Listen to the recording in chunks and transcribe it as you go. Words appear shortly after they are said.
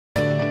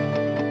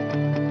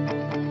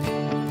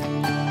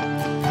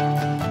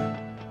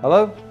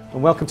Hello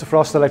and welcome to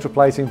Frost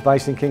Electroplating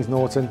based in Kings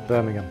Norton,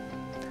 Birmingham.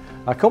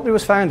 Our company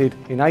was founded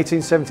in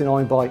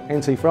 1879 by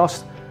N.T.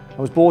 Frost and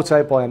was bought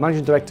out by our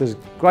managing director's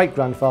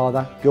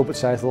great-grandfather, Gilbert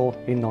Southall,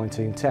 in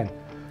 1910.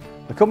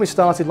 The company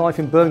started life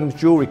in Birmingham's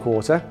jewellery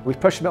quarter with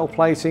precious metal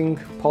plating,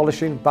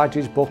 polishing,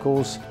 badges,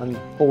 buckles and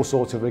all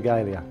sorts of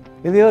regalia.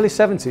 In the early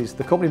 70s,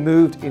 the company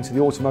moved into the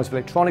automotive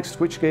electronics,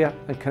 switchgear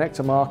and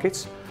connector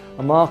markets,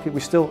 a market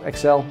we still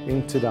excel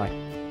in today.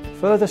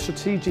 Further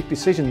strategic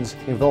decisions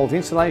involved the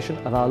installation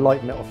of our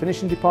light metal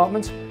finishing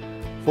department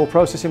for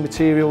processing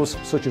materials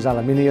such as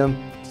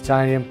aluminium,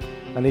 titanium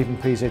and even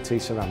PZT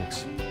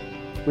ceramics.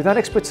 With that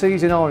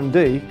expertise in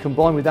R&D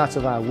combined with that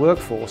of our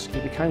workforce,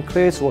 it became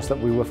clear to us that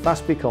we were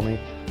fast becoming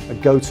a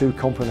go-to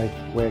company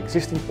where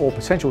existing or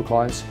potential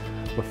clients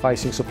were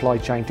facing supply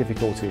chain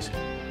difficulties.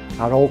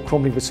 Our old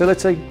crumbling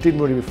facility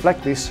didn't really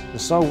reflect this,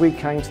 and so we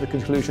came to the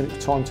conclusion it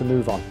was time to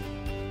move on.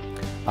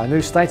 Our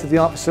new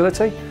state-of-the-art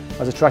facility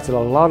has attracted a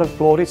lot of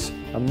plaudits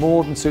and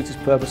more than suits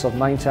its purpose of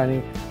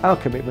maintaining our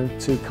commitment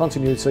to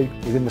continuity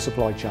within the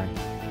supply chain.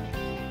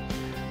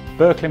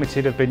 Burke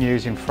Limited have been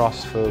using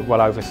Frost for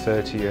well over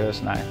 30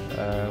 years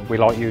now. We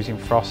like using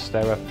Frost.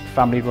 They're a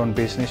family-run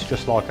business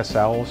just like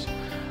ourselves.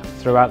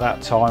 Throughout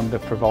that time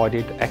they've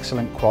provided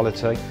excellent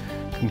quality,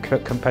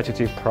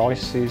 competitive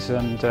prices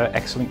and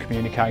excellent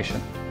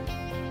communication.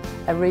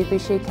 At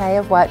Ruby's UK,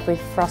 I've worked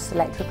with Frost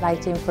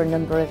Electroplating for a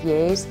number of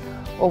years.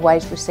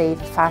 Always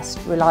receive fast,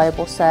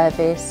 reliable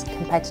service,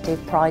 competitive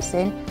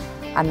pricing,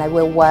 and they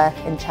will work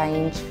and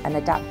change and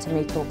adapt to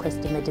meet all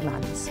customer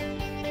demands.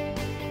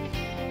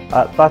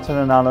 At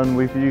Batten & Allen,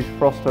 we've used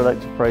Frost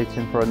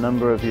Electroplating for a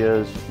number of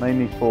years,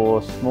 mainly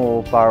for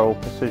small barrel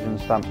precision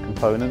stamped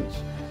components.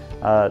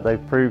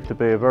 They've proved to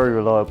be a very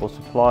reliable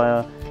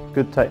supplier,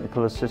 good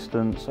technical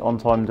assistance,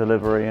 on-time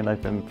delivery, and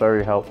they've been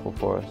very helpful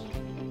for us.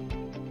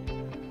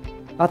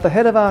 At the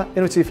head of our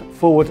innovative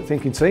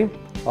forward-thinking team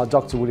are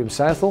Dr. William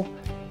Southall,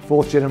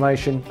 fourth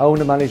generation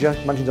owner, manager,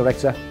 managing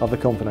director of the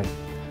company.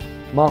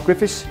 Mark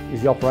Griffiths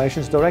is the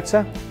operations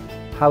director,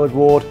 Howard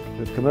Ward,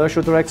 the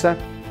commercial director,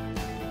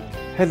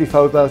 Hedley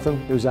Fodbotham,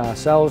 who's our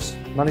sales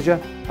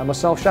manager, and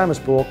myself,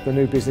 Seamus Bourke, the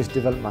new business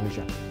development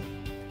manager.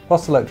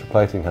 Frost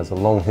Electroplating has a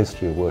long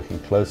history of working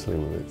closely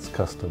with its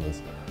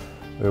customers.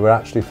 We were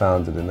actually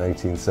founded in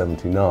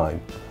 1879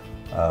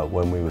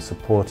 when we were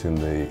supporting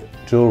the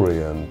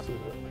jewellery and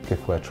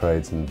giftware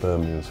trades in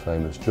Birmingham's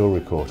famous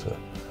jewellery quarter.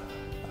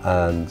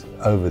 And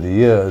over the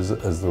years,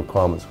 as the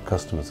requirements of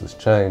customers has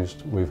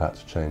changed, we've had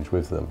to change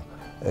with them.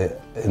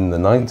 In the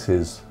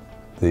 90s,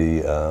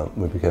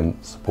 we began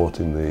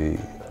supporting the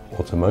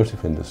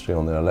automotive industry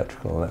on their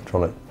electrical and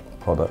electronic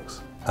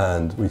products,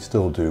 and we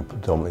still do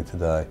predominantly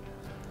today.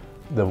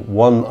 The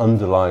one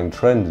underlying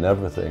trend in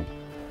everything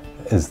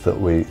is that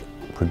we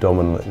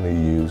predominantly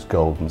use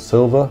gold and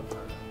silver,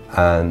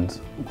 and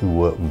we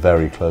work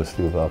very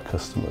closely with our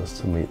customers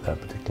to meet their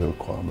particular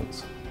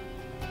requirements.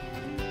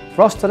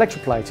 Frost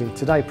Electroplating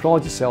today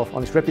prides itself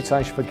on its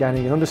reputation for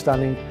gaining an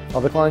understanding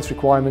of the client's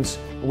requirements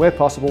and, where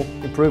possible,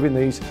 improving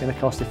these in a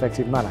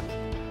cost-effective manner.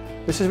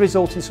 This has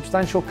resulted in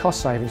substantial cost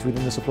savings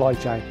within the supply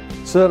chain,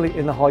 certainly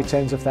in the high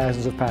tens of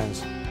thousands of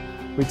pounds.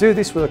 We do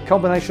this with a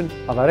combination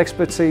of our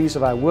expertise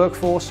of our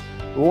workforce,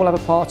 who all have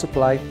a part to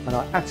play and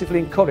are actively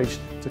encouraged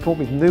to come up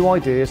with new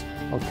ideas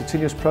on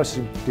continuous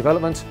process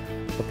development,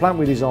 the plant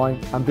we design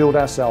and build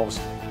ourselves,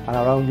 and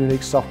our own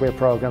unique software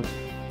program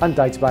and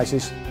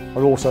databases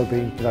are also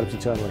being developed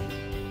internally.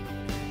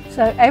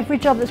 So every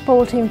job that's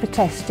brought in for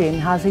testing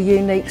has a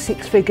unique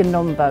six-figure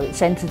number.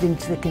 It's entered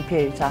into the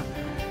computer.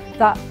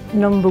 That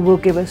number will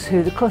give us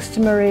who the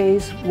customer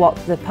is, what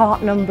the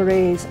part number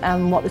is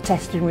and what the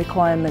testing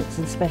requirements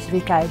and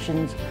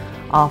specifications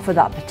are for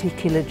that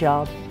particular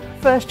job.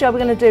 First job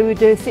we're going to do, we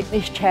do a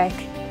thickness check,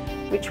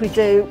 which we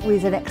do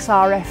with an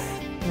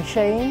XRF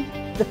machine.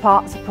 The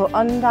parts are put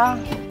under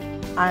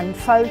and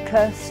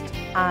focused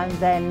and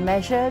then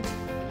measured.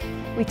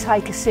 We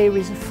take a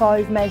series of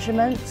 5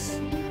 measurements.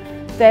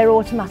 They're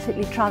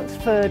automatically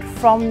transferred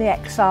from the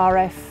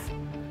XRF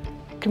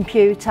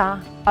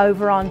computer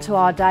over onto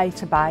our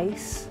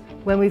database.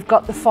 When we've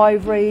got the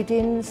 5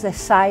 readings, they're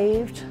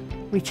saved.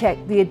 We check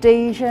the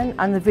adhesion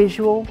and the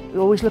visual. We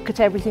always look at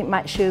everything,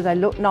 make sure they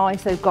look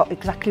nice, they've got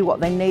exactly what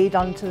they need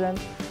onto them.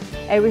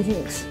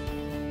 Everything's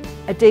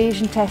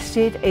adhesion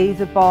tested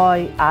either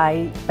by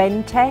a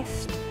bend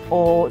test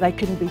or they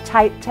can be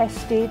tape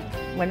tested.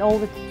 When all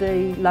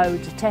the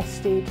loads are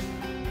tested,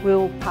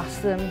 we'll pass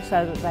them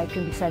so that they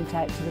can be sent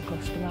out to the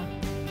customer.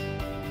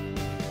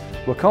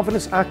 We're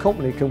confident our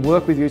company can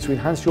work with you to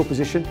enhance your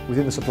position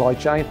within the supply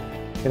chain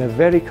in a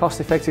very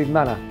cost-effective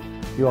manner.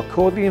 You are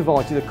cordially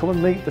invited to come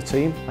and meet the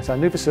team at our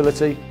new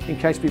facility in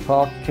Catesby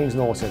Park, Kings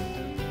Norton.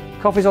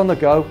 Coffee's on the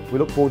go. We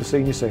look forward to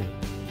seeing you soon.